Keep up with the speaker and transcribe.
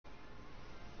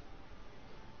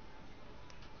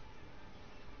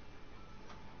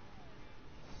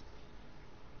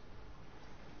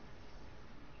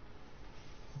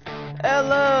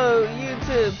Hello,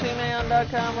 YouTube,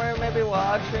 TeamAonn.com, where you may be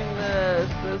watching this.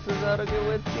 This is Odogoo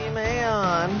with Team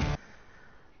Aonn.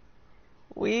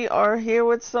 We are here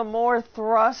with some more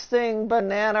thrusting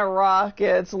banana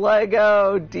rockets,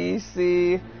 Lego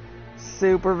DC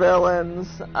Super Villains.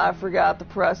 I forgot to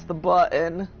press the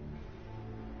button.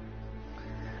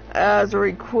 As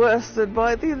requested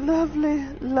by the lovely,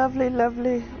 lovely,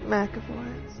 lovely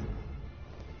McAvoys.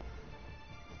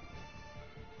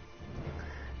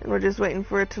 And we're just waiting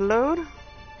for it to load.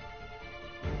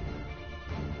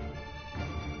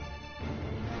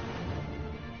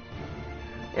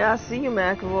 Yeah, I see you,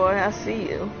 McAvoy. I see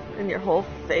you. In your whole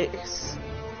face.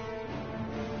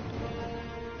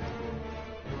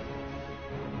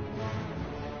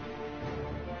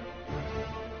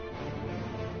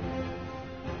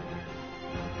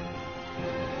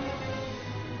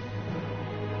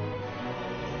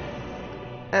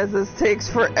 As this takes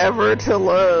forever to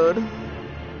load.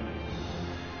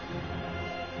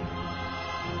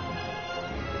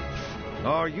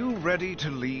 Are you ready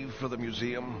to leave for the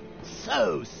museum?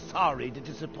 So sorry to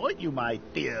disappoint you, my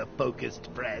fear-focused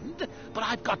friend, but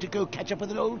I've got to go catch up with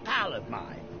an old pal of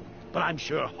mine. But I'm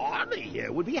sure Harley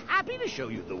here would be happy to show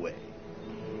you the way.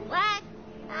 What?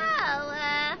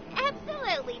 Oh,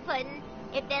 absolutely, Puddin'.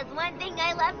 If there's one thing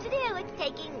I love to do, it's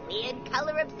taking weird,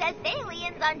 color-obsessed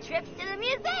aliens on trips to the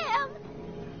museum.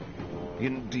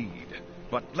 Indeed.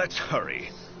 But let's hurry.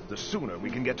 The sooner we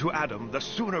can get to Adam, the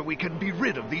sooner we can be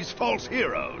rid of these false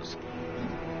heroes.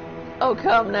 Oh,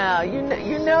 come now. You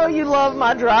know you love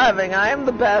my driving. I am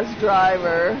the best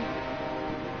driver.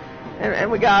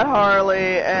 And we got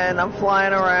Harley, and I'm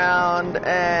flying around,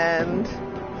 and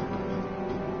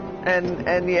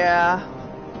yeah.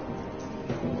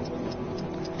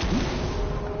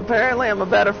 Apparently I'm a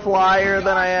better flyer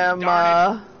than I am,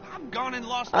 I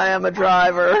am a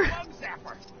driver.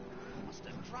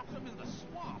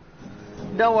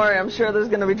 Don't worry, I'm sure there's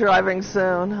going to be driving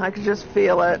soon. I could just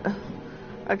feel it.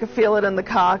 I could feel it in the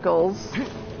cockles.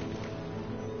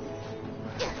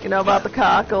 You know about the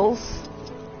cockles?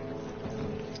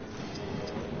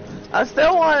 I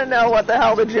still want to know what the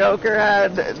hell the Joker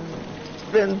had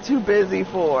been too busy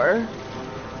for.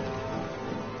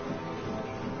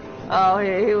 Oh,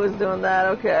 he was doing that,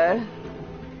 okay.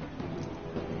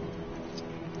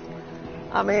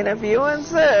 I mean, if you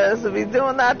insist, if he's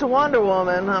doing that to Wonder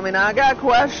Woman, I mean, I got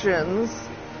questions.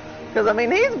 Because, I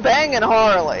mean, he's banging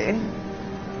Harley.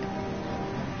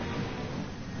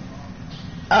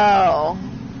 Oh,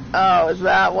 is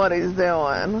that what he's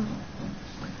doing?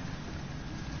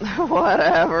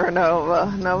 Whatever,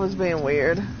 Nova. Nova's being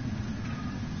weird.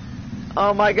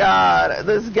 Oh my god,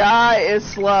 this guy is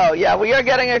slow. Yeah, we are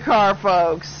getting a car,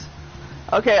 folks.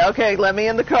 Okay, let me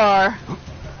in the car.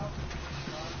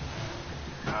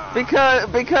 Because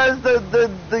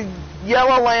the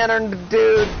Yellow Lantern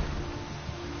dude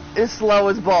is slow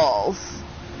as balls.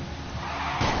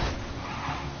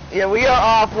 Yeah, we are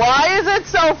off. Why is it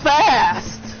so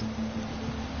fast?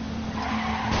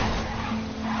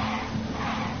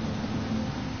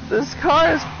 This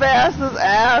car is fast as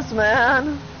ass,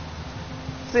 man.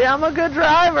 See, I'm a good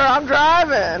driver. I'm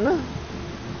driving.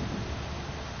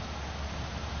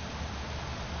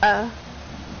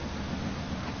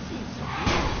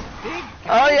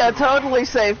 Oh yeah, totally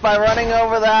safe by running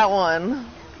over that one.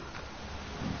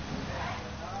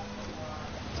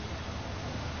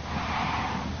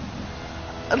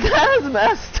 That is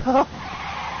messed up.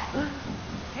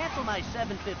 Cancel my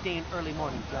 7:15 early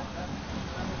morning job.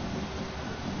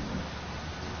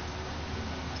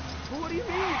 What do you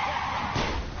mean?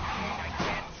 I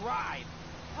can't drive.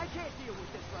 I can't deal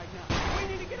with this right now. We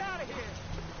need to get out of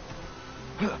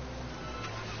here.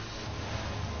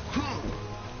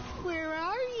 Where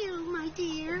are you, my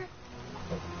dear?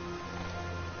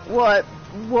 What?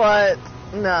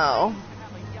 No.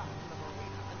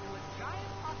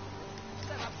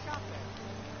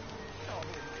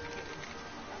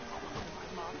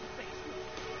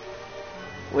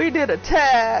 We did a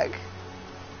tag.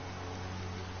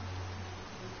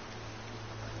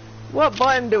 What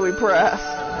button do we press?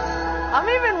 I'm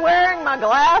even wearing my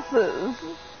glasses.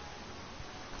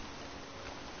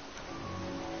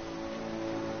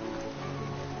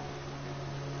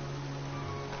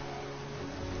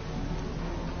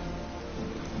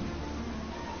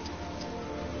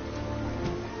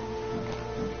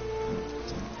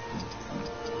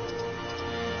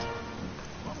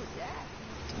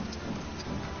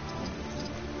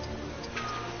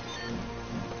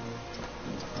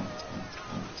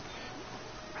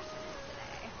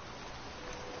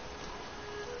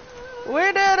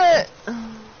 We did it!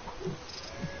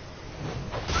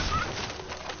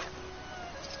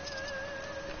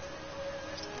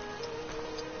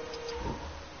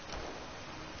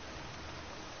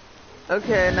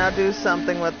 Okay, now do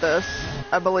something with this.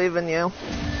 I believe in you.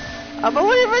 I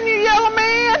believe in you, yellow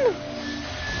man!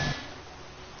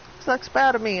 Sucks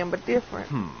Spider-Man, but different.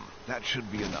 That should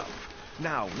be enough.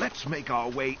 Now, let's make our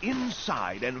way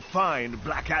inside and find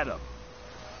Black Adam.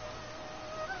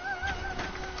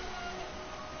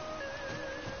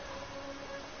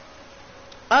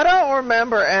 I don't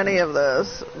remember any of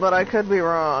this, but I could be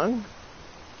wrong.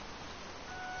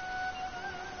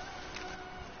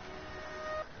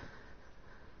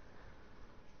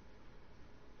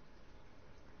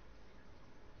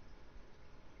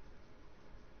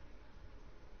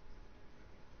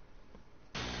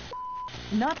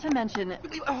 Not to mention...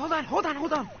 Hold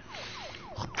on.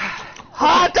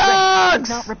 Hot dogs! He's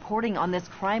not reporting on this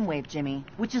crime wave, Jimmy,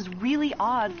 which is really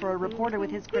odd for a reporter with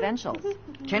his credentials.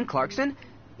 Ken Clarkson?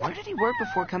 Where did he work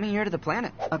before coming here to the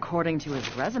planet? According to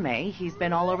his resume, he's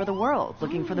been all over the world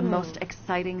looking for the most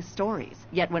exciting stories.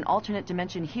 Yet when alternate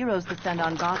dimension heroes descend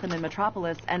on Gotham and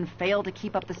Metropolis and fail to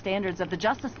keep up the standards of the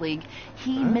Justice League,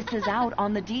 he misses out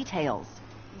on the details.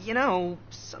 You know,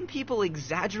 some people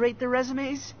exaggerate their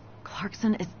resumes.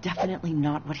 Clarkson is definitely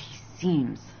not what he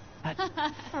seems. But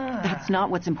that's not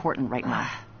what's important right now.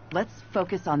 Let's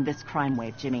focus on this crime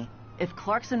wave, Jimmy. If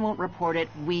Clarkson won't report it,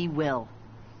 we will.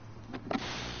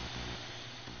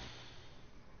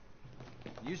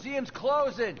 Museum's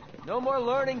closing. No more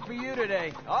learning for you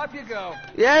today. Off you go.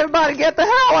 Yeah, everybody get the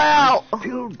hell out!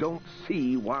 Still don't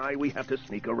see why we have to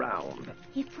sneak around.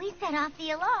 If we set off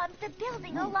the alarms, the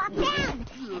building will lock down.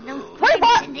 And those Wait, crime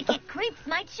what? syndicate creeps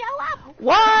might show up.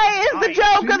 Why is the I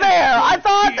Joker there? I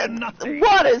thought hear that... nothing.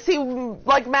 What, is he,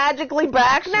 like, magically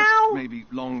back now? Maybe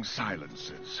long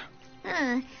silences.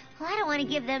 Well, I don't want to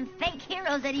give them fake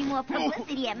heroes any more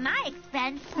publicity at my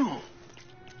expense.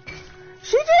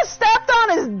 She just stepped on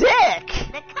his dick!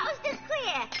 The coast is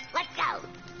clear. Let's go.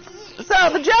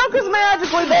 So, the Joker's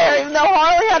magically there, even though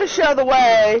Harley had to show the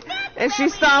way, and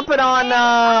she's stomping on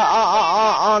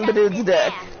the dude's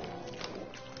dick.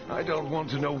 I don't want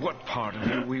to know what part of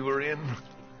you we were in.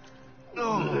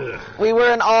 We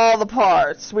were in all the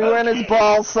parts. We were in his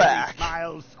ball sack.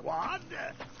 Smile Squad,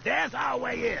 there's our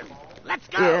way in. Let's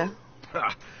go. Yeah.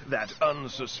 Ha, that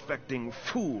unsuspecting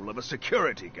fool of a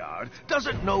security guard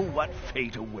doesn't know what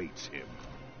fate awaits him.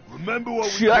 Remember what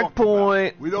we Checkpoint. talked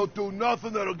about. We don't do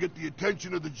nothing that'll get the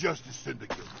attention of the Justice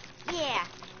Syndicate. Yeah,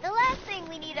 the last thing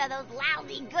we need are those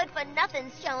lousy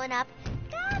good-for-nothings showing up.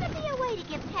 Gotta be a way to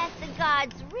get past the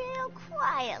guards real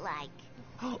quiet-like.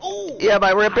 Oh, Yeah,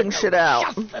 by ripping I know shit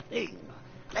out. Just the thing.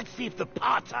 Let's see if the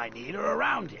parts I need are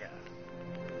around here.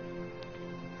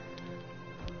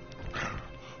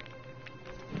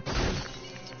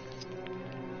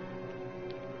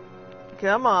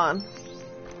 Come on.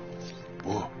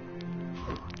 Whoa.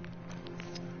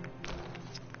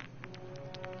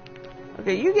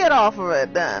 Okay, you get off of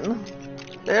it then.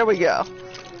 There we go.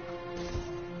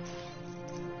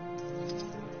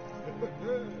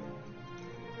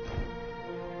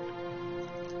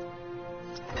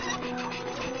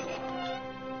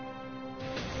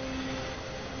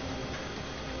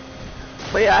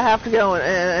 But yeah, I have to go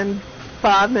in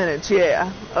 5 minutes,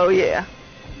 yeah. Oh yeah.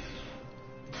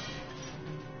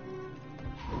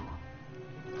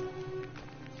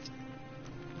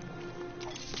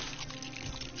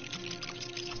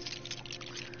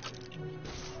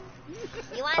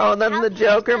 Oh, then the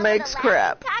Joker makes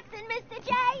crap. Toxin, Mr.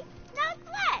 J? No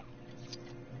sweat.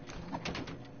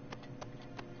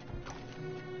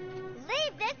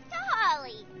 Leave this to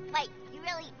Harley. Wait, you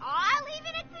really are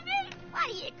leaving it to me? What,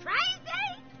 are you crazy?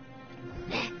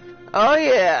 Oh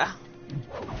yeah.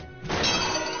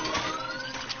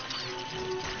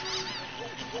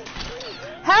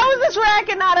 How is this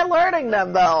racket not alerting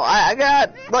them though? I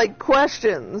got like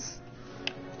questions.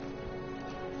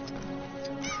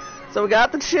 So we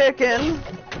got the chicken.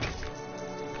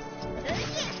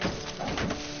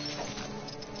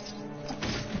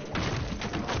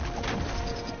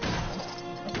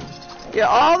 Yeah,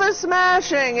 all this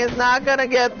smashing is not gonna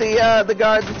get the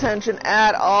guard's attention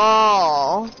at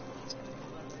all.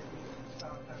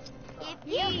 If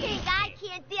you think I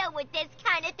can't deal with this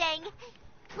kind of thing,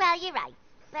 well, you're right.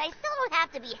 But I still don't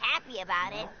have to be happy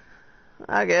about it.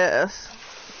 I guess.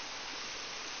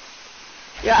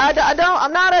 Yeah,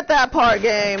 I'm not at that part,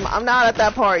 game. I'm not at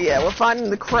that part yet. We're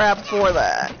finding the crap for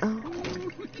that. You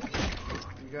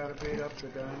gotta beat up the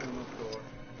dinosaur.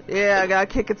 Yeah, I gotta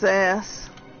kick its ass.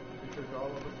 Because all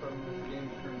of a sudden this game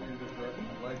turned into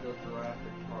the Lego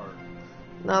Jurassic Park.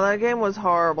 No, that game was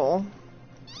horrible.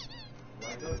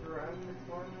 Lego Jurassic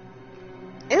Park?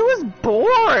 It was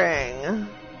boring.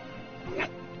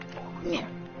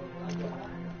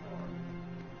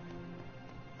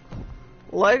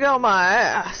 Lego my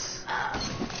ass.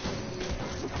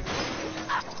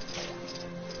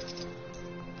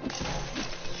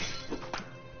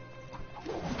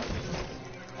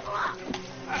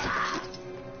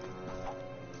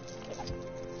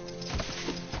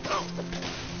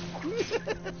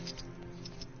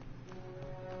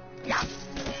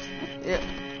 Yeah.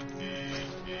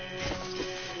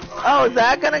 Oh, is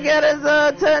that gonna get his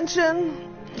attention?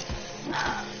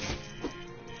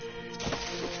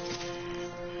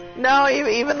 No,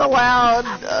 even the loud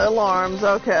alarms,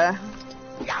 okay.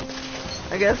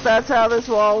 I guess that's how this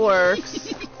wall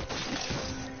works.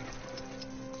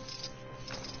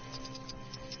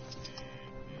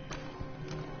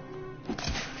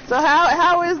 So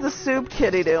how is the soup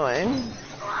kitty doing?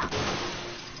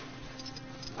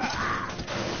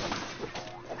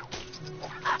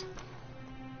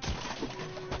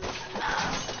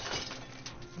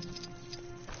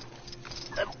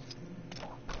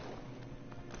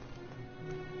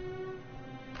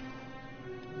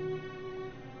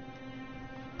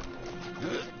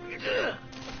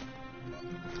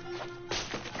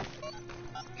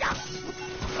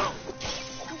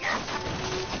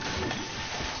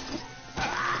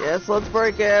 Yes, let's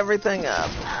break everything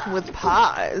up with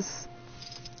pies.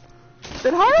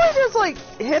 Did Harley just, like,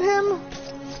 hit him?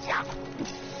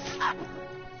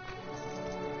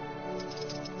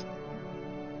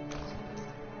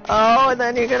 Oh, and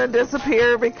then you're gonna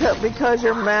disappear because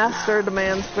your master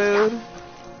demands food?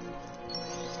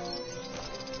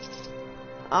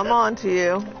 I'm on to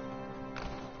you.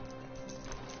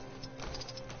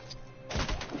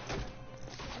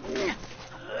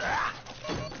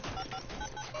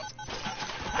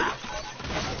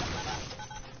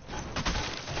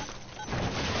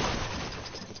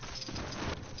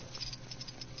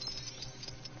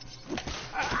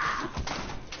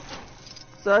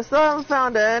 So I still haven't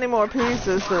found any more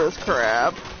pieces to this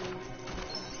crap.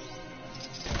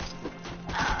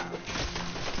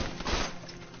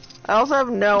 I also have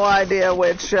no idea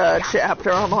which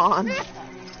chapter I'm on.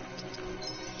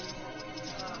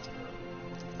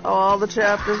 Oh, all the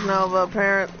chapters, Nova.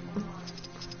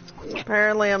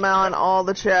 Apparently I'm on all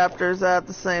the chapters at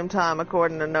the same time,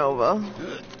 according to Nova.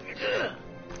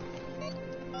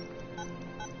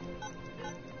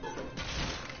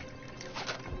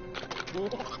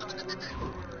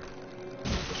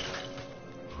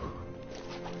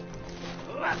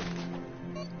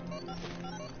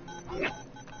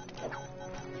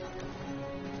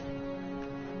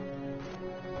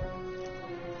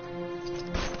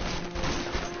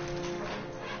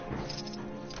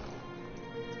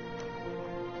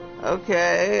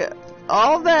 Okay,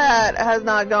 all of that has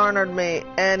not garnered me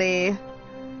any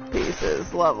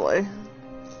pieces. Lovely.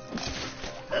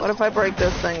 What if I break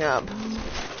this thing up?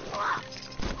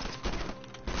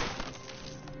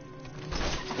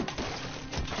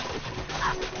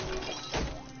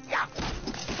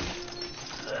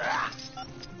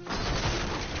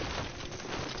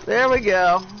 There we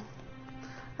go.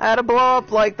 I had to blow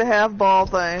up like the half ball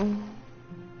thing.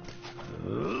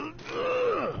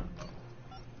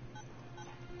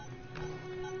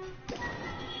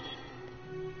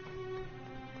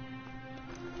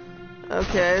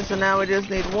 Okay, so now we just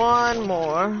need one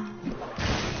more.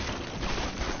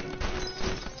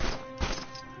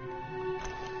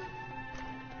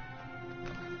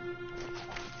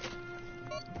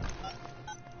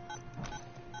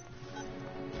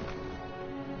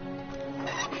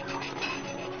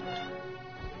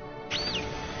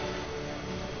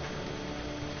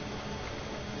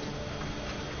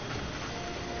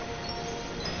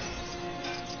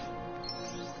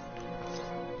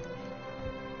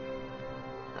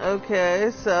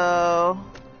 Okay, so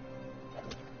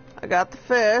I got the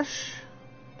fish.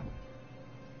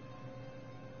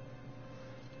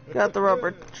 Got the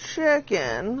rubber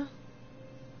chicken.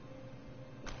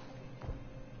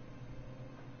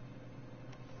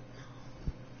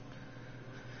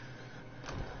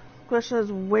 Question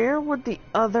is, where would the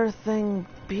other thing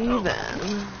be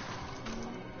then?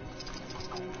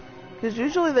 Because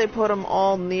usually they put them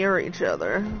all near each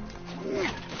other.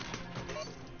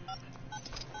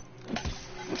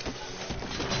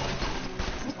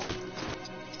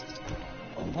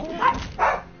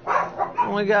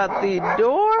 We got the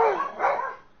door.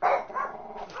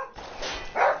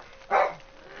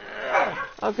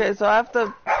 Okay, so I have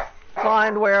to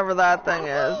find wherever that thing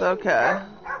is. Okay.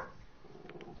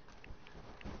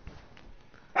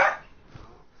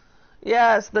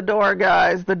 Yes, the door,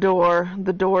 guys. The door.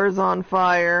 The door is on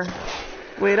fire.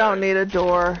 We don't need a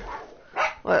door.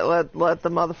 Let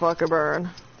the motherfucker burn.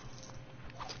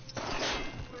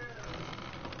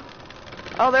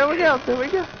 Oh, there we go. There we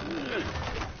go.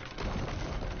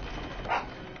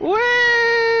 Whee!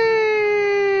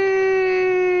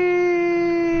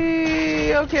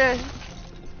 Okay.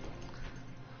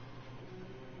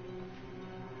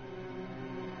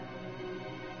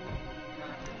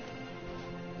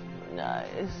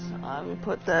 Nice. I will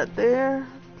put that there,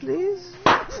 please.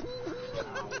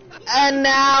 And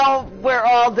now we're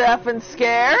all deaf and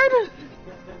scared.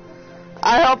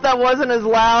 I hope that wasn't as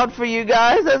loud for you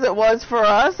guys as it was for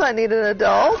us. I need an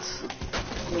adult.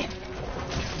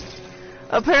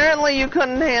 Apparently you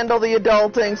couldn't handle the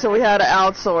adulting, so we had to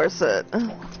outsource it.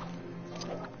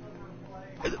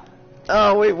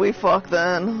 Oh, we fucked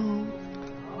then.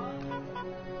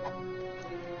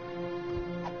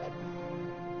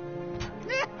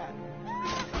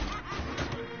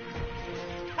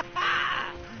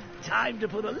 Time to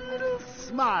put a little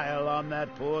smile on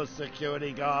that poor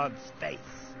security guard's face.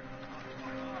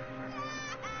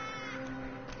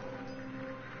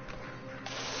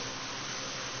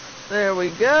 There we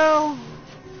go.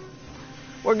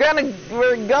 We're going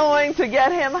to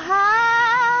get him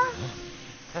high.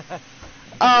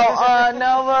 Oh,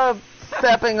 Nova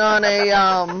stepping on a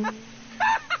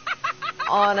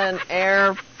on an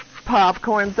air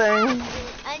popcorn thing. Another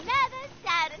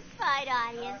satisfied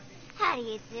audience. How do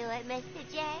you do it,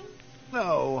 Mr. J?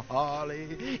 No,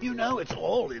 Harley. You know it's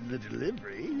all in the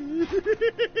delivery.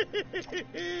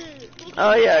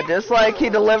 Oh, yeah, just like he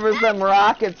delivers them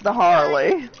rockets to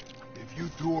Harley. If you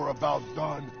two are about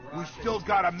done, we still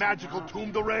got a magical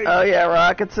tomb to raise. Oh, yeah,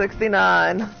 Rocket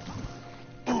 69.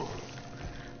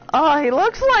 Oh, he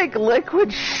looks like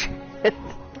liquid shit.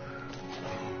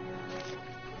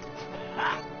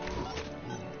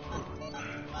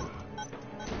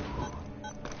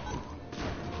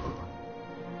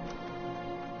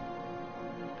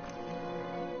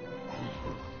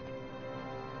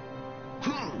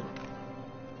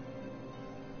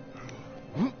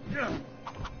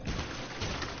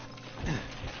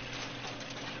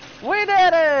 We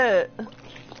did it!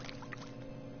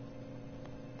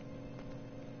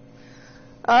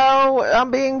 Oh, I'm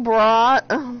being brought.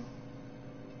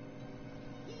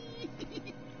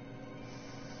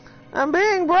 I'm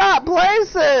being brought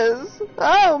places.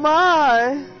 Oh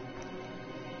my.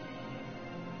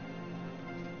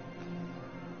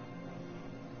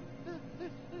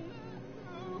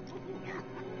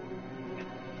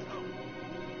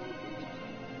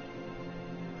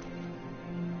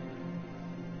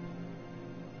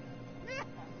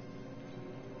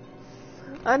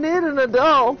 I need an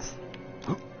adult.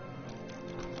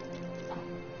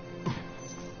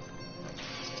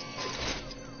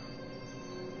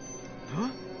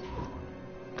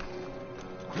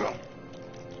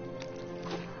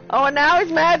 Oh, and now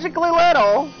he's magically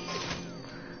little.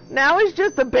 Now he's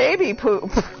just a baby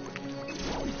poop.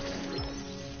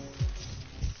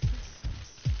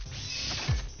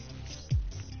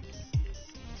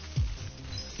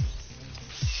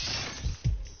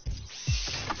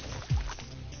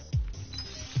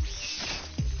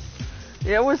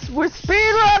 Yeah, we're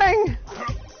speed running.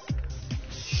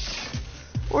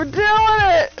 We're doing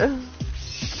it.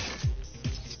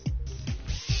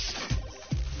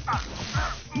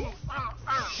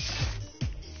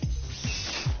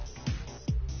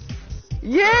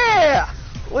 Yeah,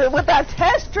 with that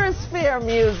Testrasphere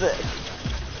music.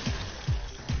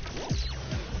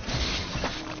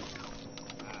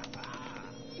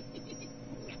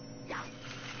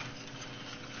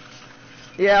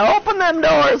 Yeah, open them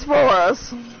doors for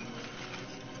us.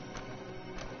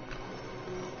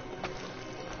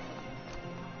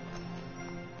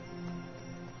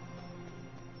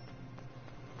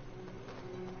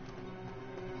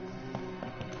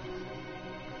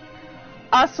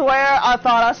 I swear I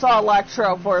thought I saw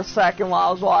Electro for a second while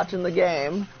I was watching the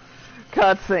game.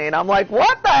 Cutscene. I'm like,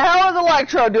 what the hell is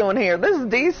Electro doing here? This is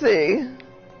DC.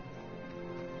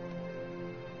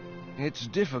 It's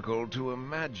difficult to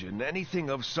imagine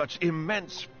anything of such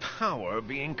immense power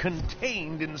being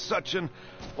contained in such an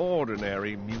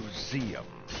ordinary museum.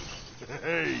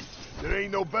 Hey, there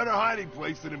ain't no better hiding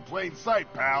place than in plain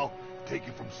sight, pal. Take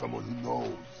it from someone who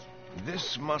knows.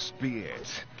 This must be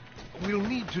it. We'll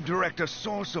need to direct a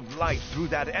source of light through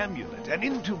that amulet and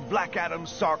into Black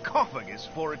Adam's sarcophagus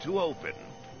for it to open.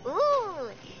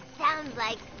 Ooh, sounds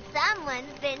like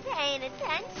someone's been paying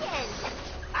attention.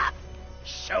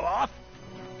 Show off.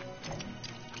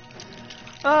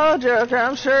 Oh, Joker,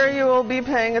 I'm sure you will be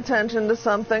paying attention to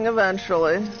something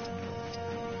eventually.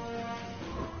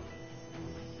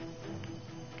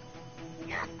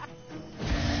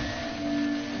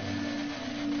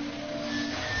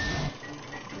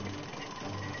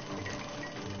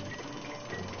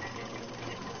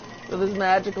 With his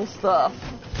magical stuff.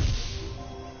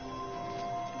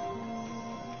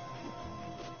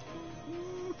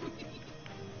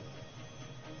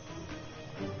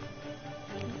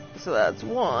 so that's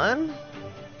one.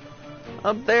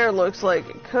 Up there looks like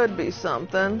it could be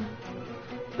something.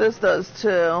 This does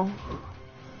too.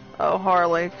 Oh,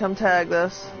 Harley, come tag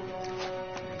this.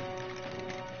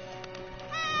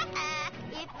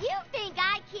 If you think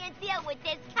I can't deal with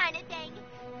this kind of thing,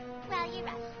 well, you're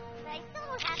right. But I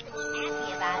still have to be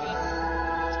happy about it.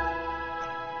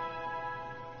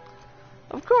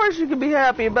 Of course you can be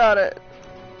happy about it.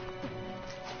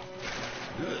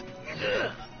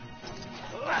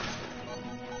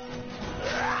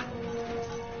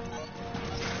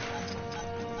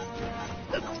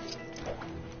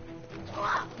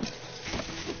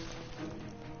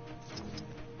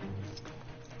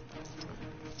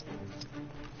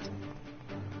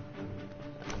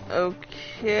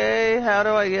 Okay, how do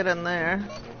I get in there?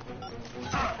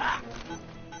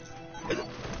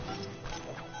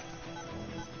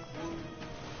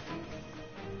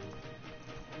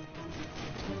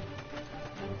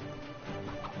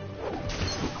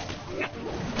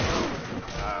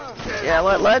 Yeah,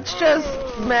 let's just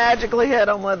magically hit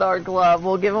him with our glove.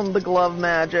 We'll give him the glove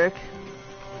magic.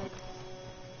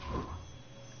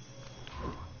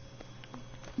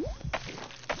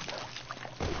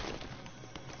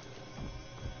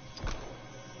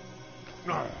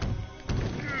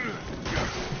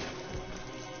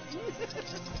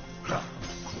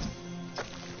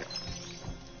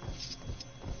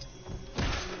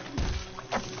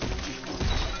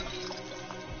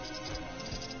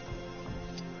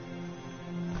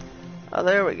 Oh,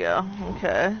 there we go.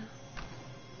 Okay.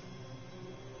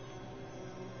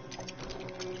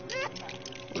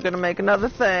 We're gonna make another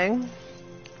thing.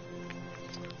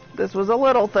 This was a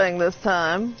little thing this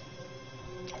time.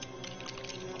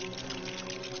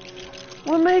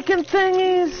 We're making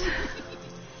thingies.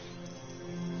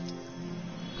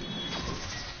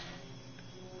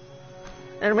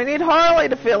 And we need Harley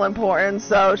to feel important,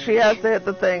 so she has to hit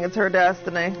the thing. It's her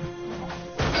destiny.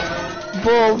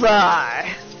 Bullseye.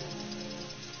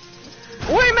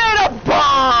 We made a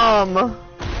bomb!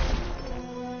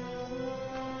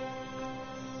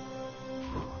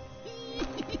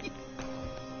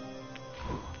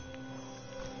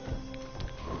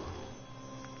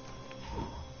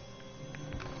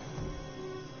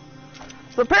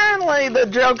 So apparently the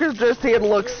Joker's just here to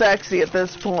look sexy at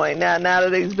this point. Now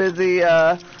that he's busy,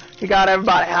 he got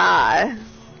everybody high.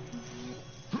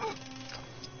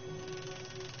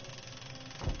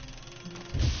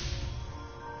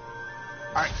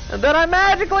 And then I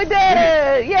magically did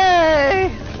it! Yay!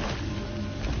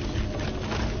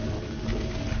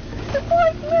 It's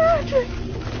like magic!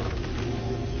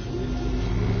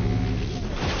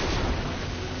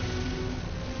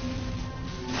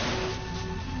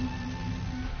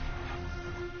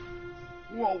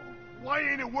 Whoa, why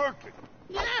ain't it working?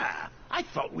 Yeah, I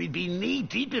thought we'd be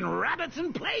knee-deep in rabbits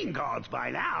and playing cards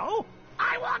by now.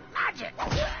 I want magic! Of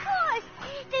course!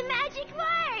 The magic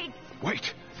word!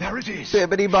 Wait, there it is.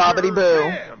 Bibbidi bobbidi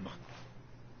boo. Shazam!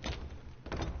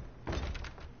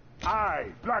 I,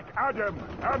 Black Adam,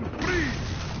 am free!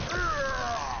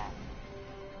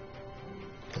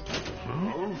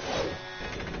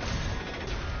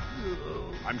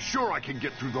 I'm sure I can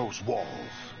get through those walls.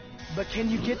 But can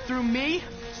you get through me?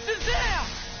 Shazam!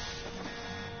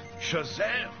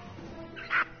 Shazam!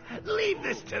 Leave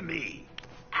this to me.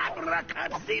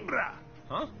 Abracadabra.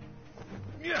 Huh?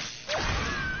 Yes.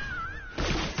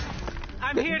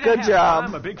 I'm here to Good help. job.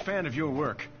 I'm a big fan of your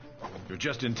work. You're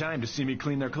just in time to see me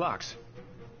clean their clocks.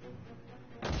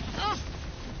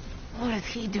 What is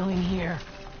he doing here?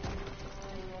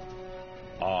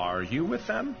 Are you with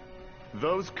them?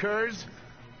 Those curs?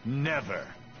 Never.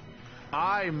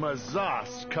 I,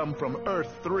 Mazas, come from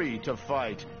Earth 3 to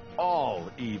fight all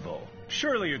evil.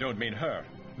 Surely you don't mean her.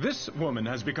 This woman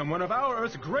has become one of our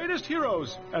Earth's greatest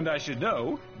heroes, and I should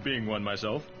know, being one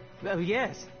myself. Oh,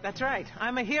 yes, that's right.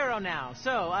 I'm a hero now.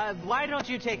 So, why don't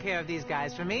you take care of these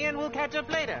guys for me, and we'll catch up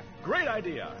later. Great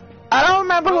idea. I don't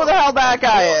remember who the hell that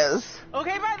guy is.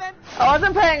 Okay, bye then. I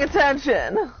wasn't paying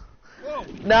attention.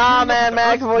 Nah, man,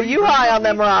 Maxwell, you high on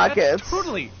them rockets.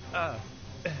 Totally,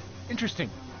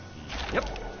 interesting. Yep.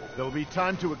 There'll be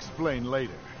time to explain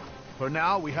later. For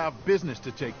now, we have business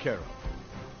to take care of.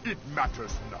 It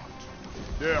matters not.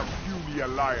 Their puny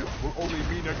alliance will only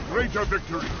mean a greater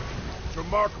victory to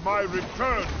mark my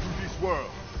return to this world.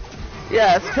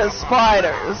 Yes, because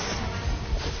spiders.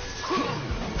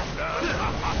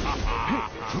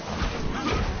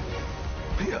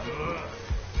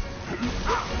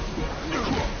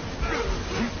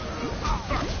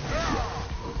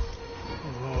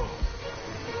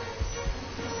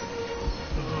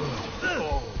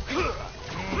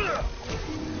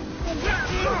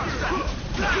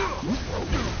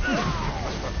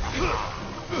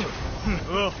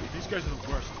 guys are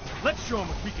the worst. Let's show them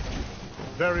what we can do.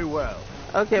 Very well.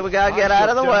 Okay, we gotta get out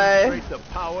of the way. Demonstrate the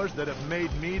powers that have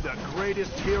made me the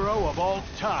greatest hero of all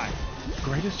time.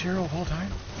 Greatest hero of all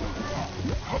time?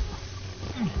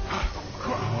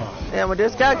 Yeah, we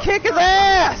just gotta kick his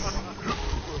ass!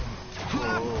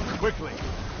 Quickly.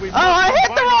 Oh, I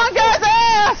hit the wrong guy's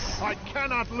ass! I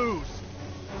cannot lose.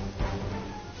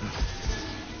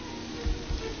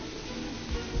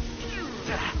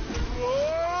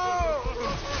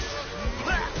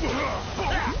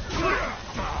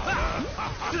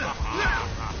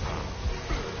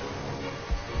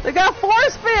 They got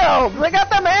force fields! They got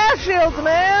them ass shields,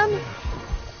 man!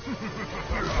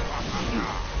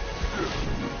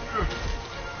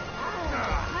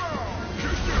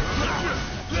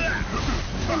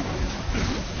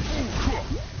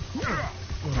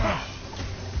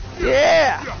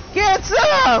 Yeah! Get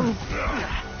some!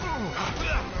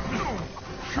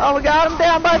 Oh, we got him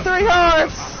down by 3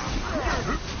 hearts!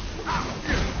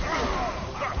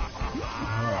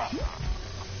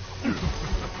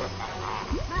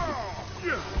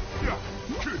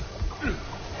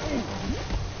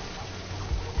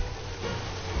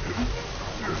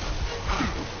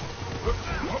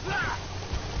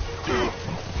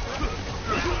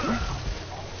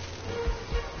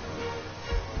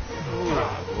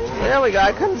 There we go.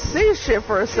 I couldn't see shit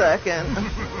for a second.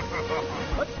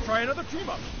 Let's try another team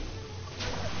up.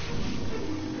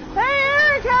 Hey,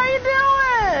 Eric, how you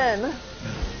doing?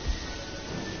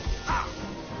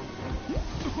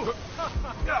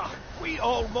 We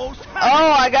almost had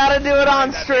Oh, I gotta do it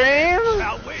on stream?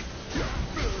 Shall we?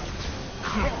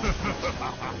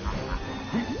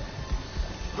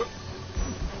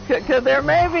 Because there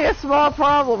may be a small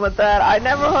problem with that. I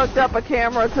never hooked up a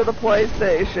camera to the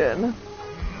PlayStation.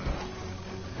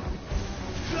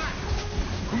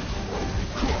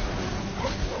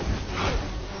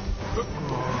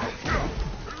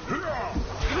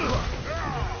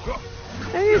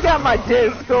 And you got my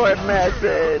Discord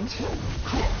message.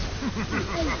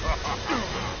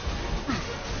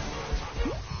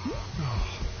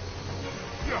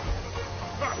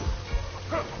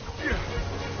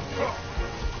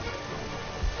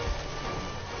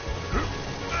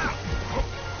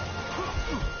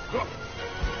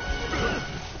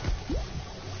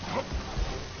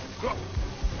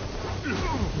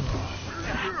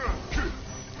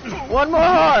 One more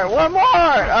heart, one more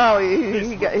heart. Oh,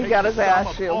 he got his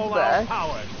ass shields back.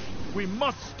 We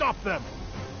must stop them.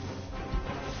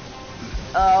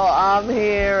 Oh, I'm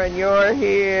here and you're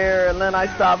here, and then I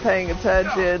stopped paying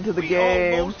attention to the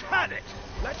game. Almost had it.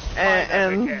 Let's try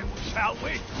And that again, shall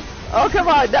we? oh, come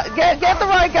on, get the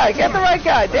right guy, get the right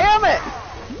guy. Damn it!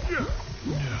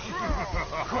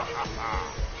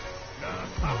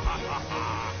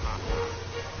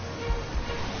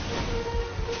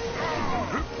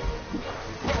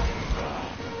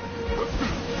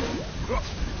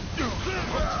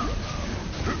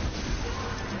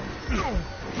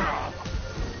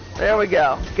 There we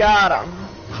go. Got him.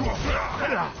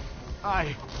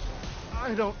 I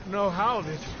don't know how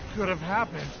this could have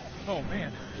happened. Oh,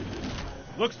 man.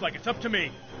 Looks like it's up to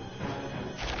me.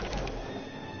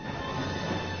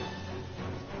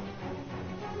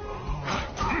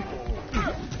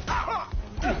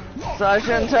 So I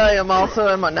shouldn't tell you I'm also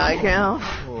in my nightgown.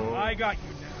 I got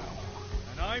you now.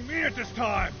 And I mean it this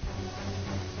time.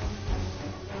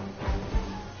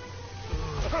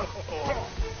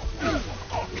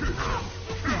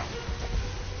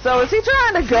 So is he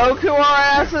trying to Goku our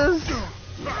asses?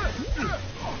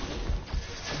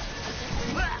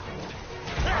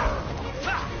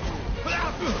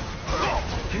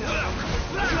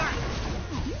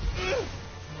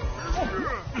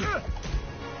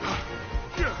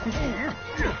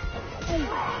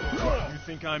 You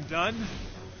think I'm done?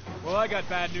 Well, I got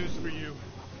bad news for you.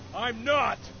 I'm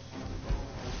not!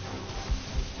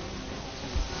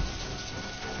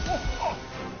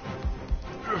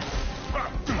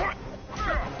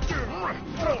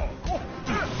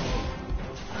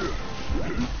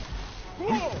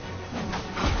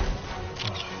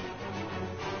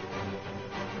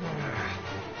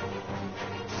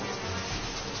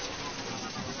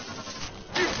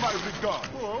 Give my regard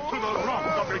to the rock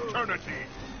of eternity.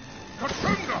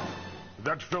 Katunda!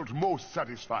 That felt most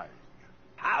satisfying.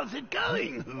 How's it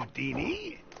going,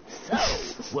 Houdini? So,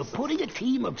 we're putting a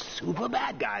team of super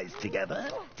bad guys together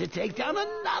to take down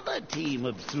another team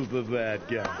of super bad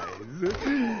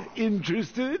guys.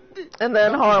 Interested? And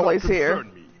then Harley's Concern here.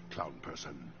 me, clown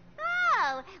person.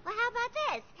 Oh, well, how about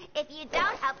this? If you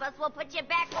don't help us, we'll put you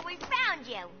back where we found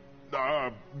you.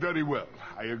 Very well,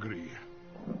 I agree.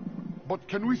 But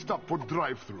can we stop for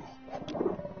drive-through?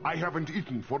 I haven't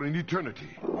eaten for an eternity.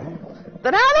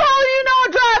 Then how the hell do you know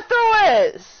what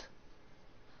drive-thru is?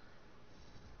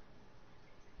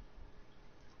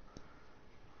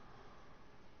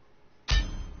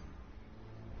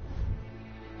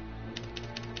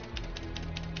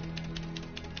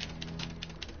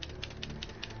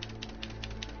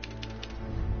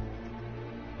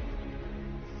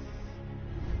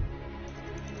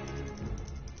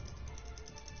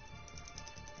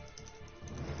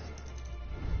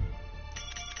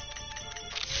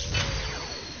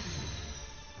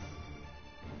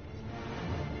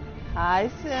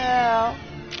 Hi, Sil.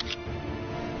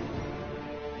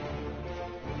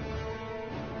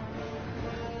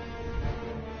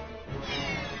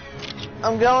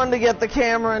 I'm going to get the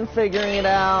camera and figuring it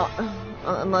out.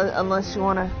 Unless you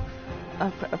want a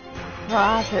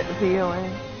private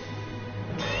viewing.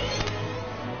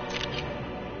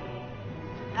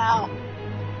 Ow.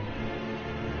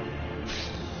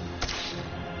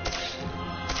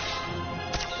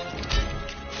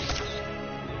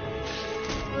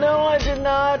 No, I did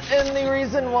not, and the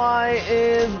reason why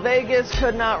is Vegas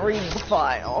could not read the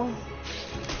file.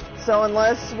 So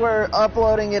unless we're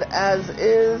uploading it as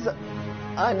is,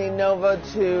 I need Nova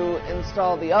to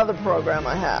install the other program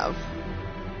I have.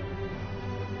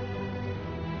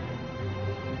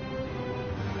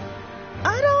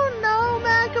 I don't know,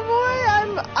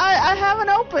 McAvoy. I haven't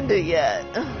opened it yet.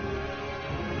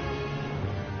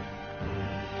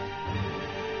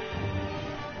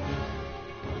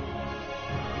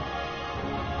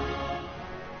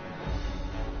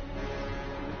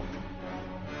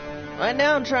 Right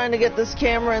now I'm trying to get this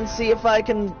camera and see if I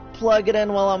can plug it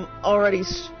in while I'm already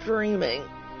streaming.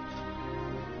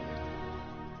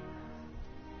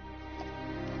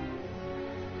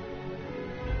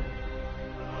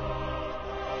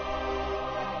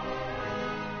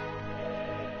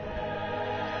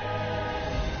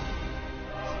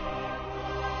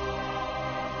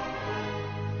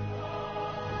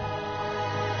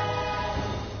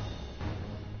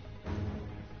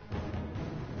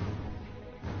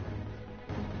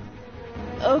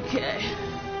 Okay.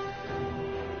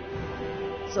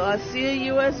 So I see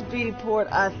a USB port,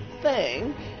 I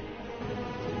think.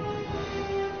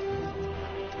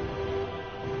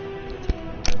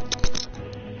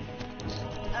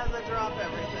 As I drop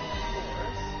everything, of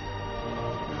course.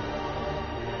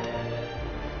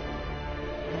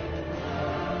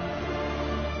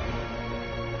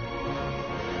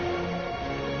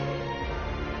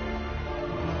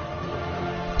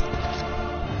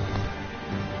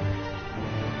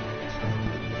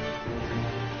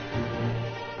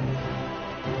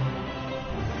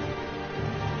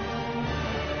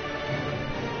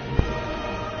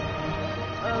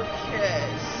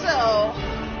 Okay, so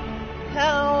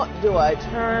how do I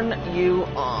turn you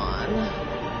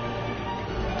on?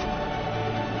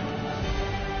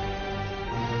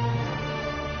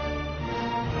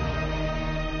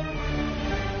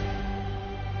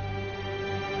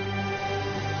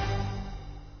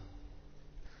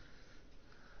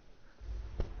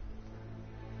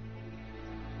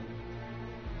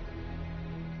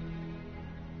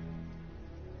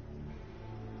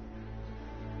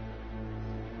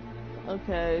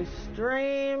 Okay,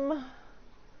 stream.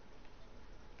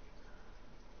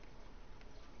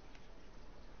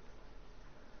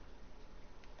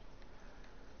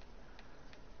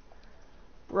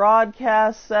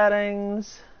 Broadcast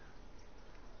settings.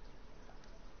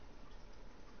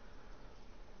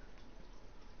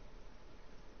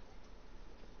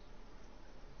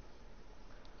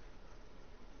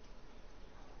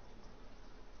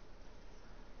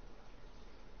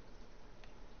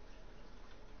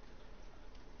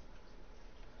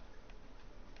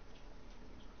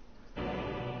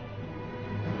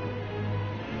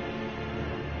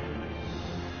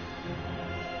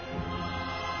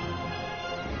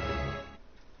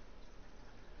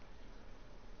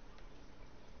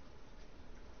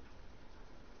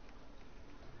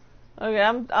 Okay,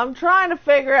 I'm trying to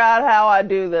figure out how I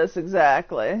do this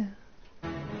exactly.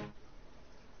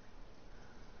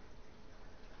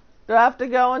 Do I have to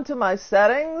go into my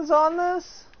settings on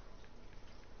this?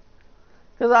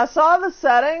 Because I saw the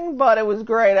setting, but it was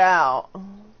grayed out.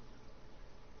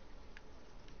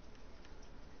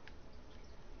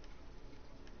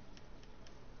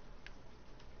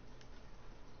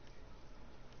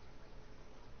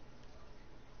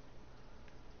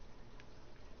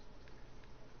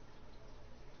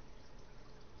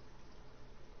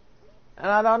 And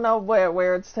I don't know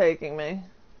where it's taking me.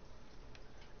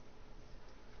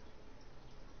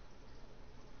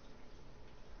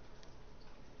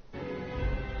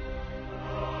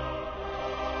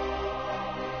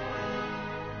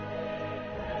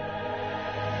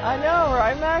 I know,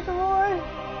 right, McAvoy?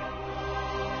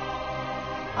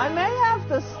 I may have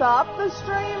to stop the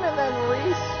stream and then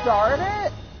restart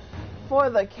it for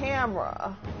the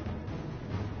camera.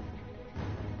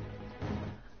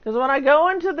 Because when I go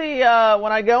into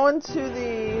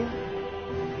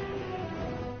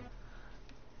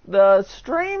the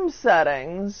stream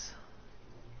settings,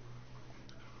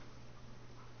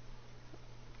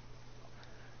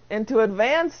 into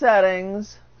advanced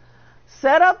settings,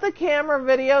 set up the camera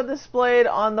video displayed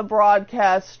on the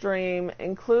broadcast stream,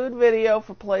 include video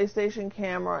for PlayStation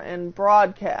camera and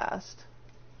broadcast.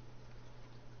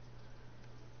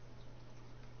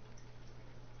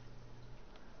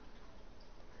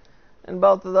 And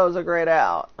both of those are grayed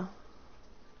out.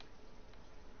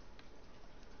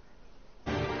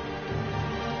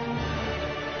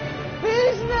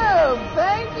 Peace Noob,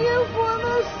 thank you for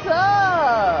the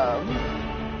sub.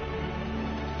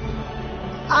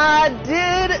 I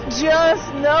did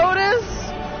just notice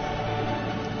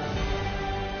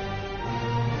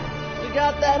we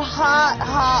got that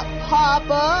hot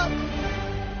pop-up.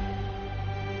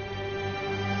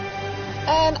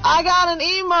 And I got an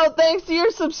emote thanks to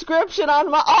your subscription on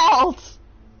my alt.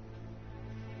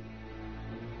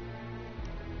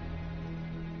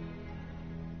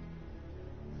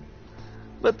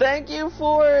 But thank you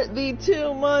for the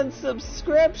 2-month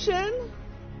subscription.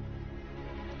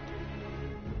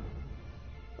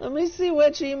 Let me see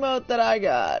which emote that I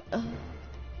got.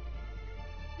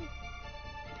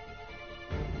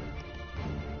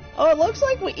 Oh, it looks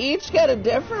like we each get a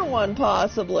different one,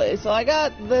 possibly. So I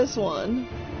got this one.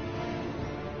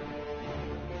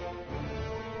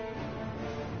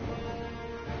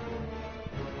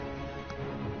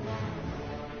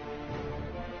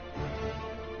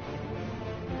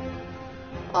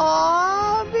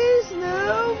 Aww, Beast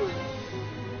Noob.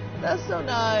 That's so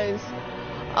nice.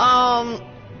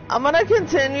 I'm gonna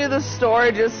continue the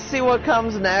story just to see what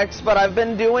comes next, but I've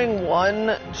been doing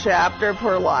one chapter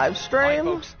per live stream.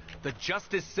 Hi, folks. The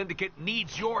Justice Syndicate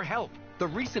needs your help. The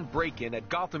recent break-in at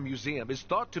Gotham Museum is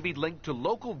thought to be linked to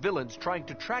local villains trying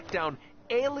to track down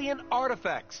alien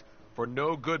artifacts. For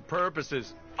no good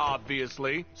purposes,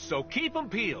 obviously. So keep them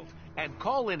peeled and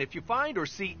call in if you find or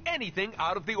see anything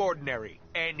out of the ordinary.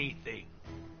 Anything.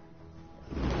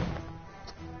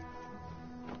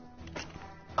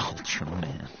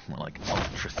 Ultraman, like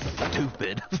ultra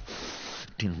stupid.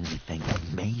 Didn't we think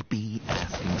maybe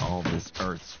asking all this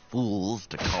Earth's fools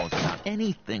to call us out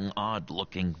anything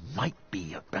odd-looking might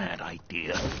be a bad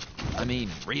idea? I mean,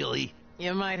 really?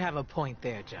 You might have a point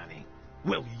there, Johnny.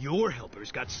 Well, your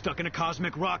helpers got stuck in a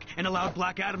cosmic rock and allowed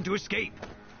Black Adam to escape.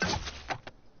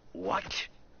 What?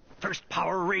 First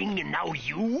power ring and now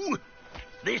you?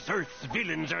 This Earth's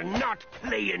villains are not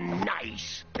playing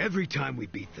nice. Every time we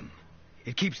beat them,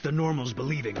 it keeps the normals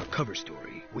believing our cover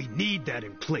story. We need that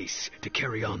in place to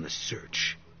carry on the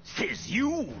search. Says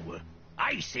you.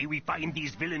 I say we find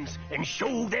these villains and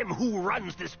show them who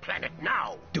runs this planet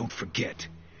now. Don't forget,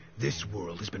 this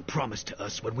world has been promised to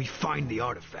us when we find the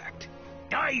artifact.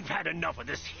 I've had enough of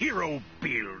this hero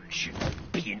bilge.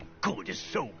 Being good is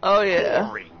so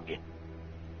boring.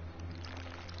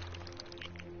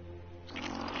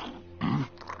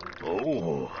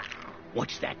 Oh,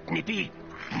 what's that, Nippy?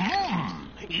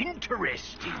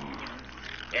 Interesting.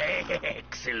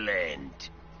 Excellent.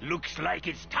 Looks like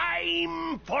it's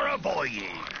time for a voyage.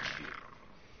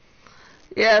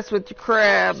 Yes, with your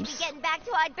crabs. We should be getting back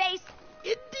to our base.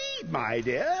 Indeed, my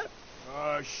dear.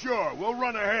 Sure. We'll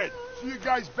run ahead. See you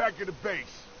guys back at the base.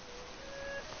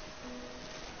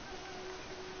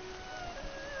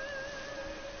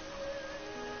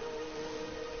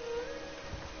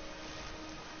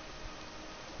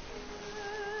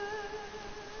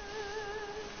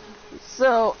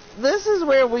 So, this is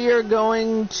where we are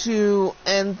going to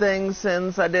end things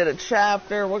since I did a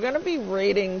chapter. We're going to be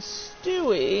raiding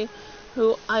Stewie,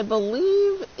 who I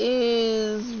believe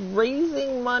is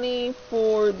raising money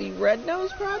for the Red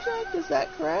Nose Project. Is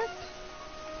that correct?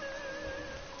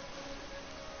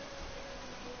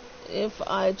 If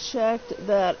I checked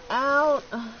that out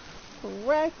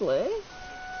correctly.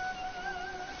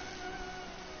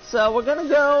 So we're going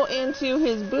to go into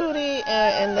his booty,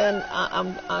 and then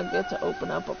I'll get to open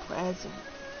up a present.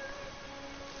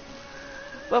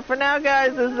 But for now,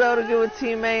 guys, this is Odogoo with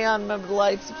Team Aonn. Remember to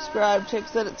like, subscribe, check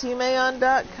us out at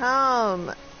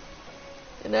teamaonn.com.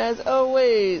 And as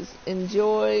always,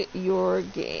 enjoy your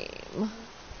game.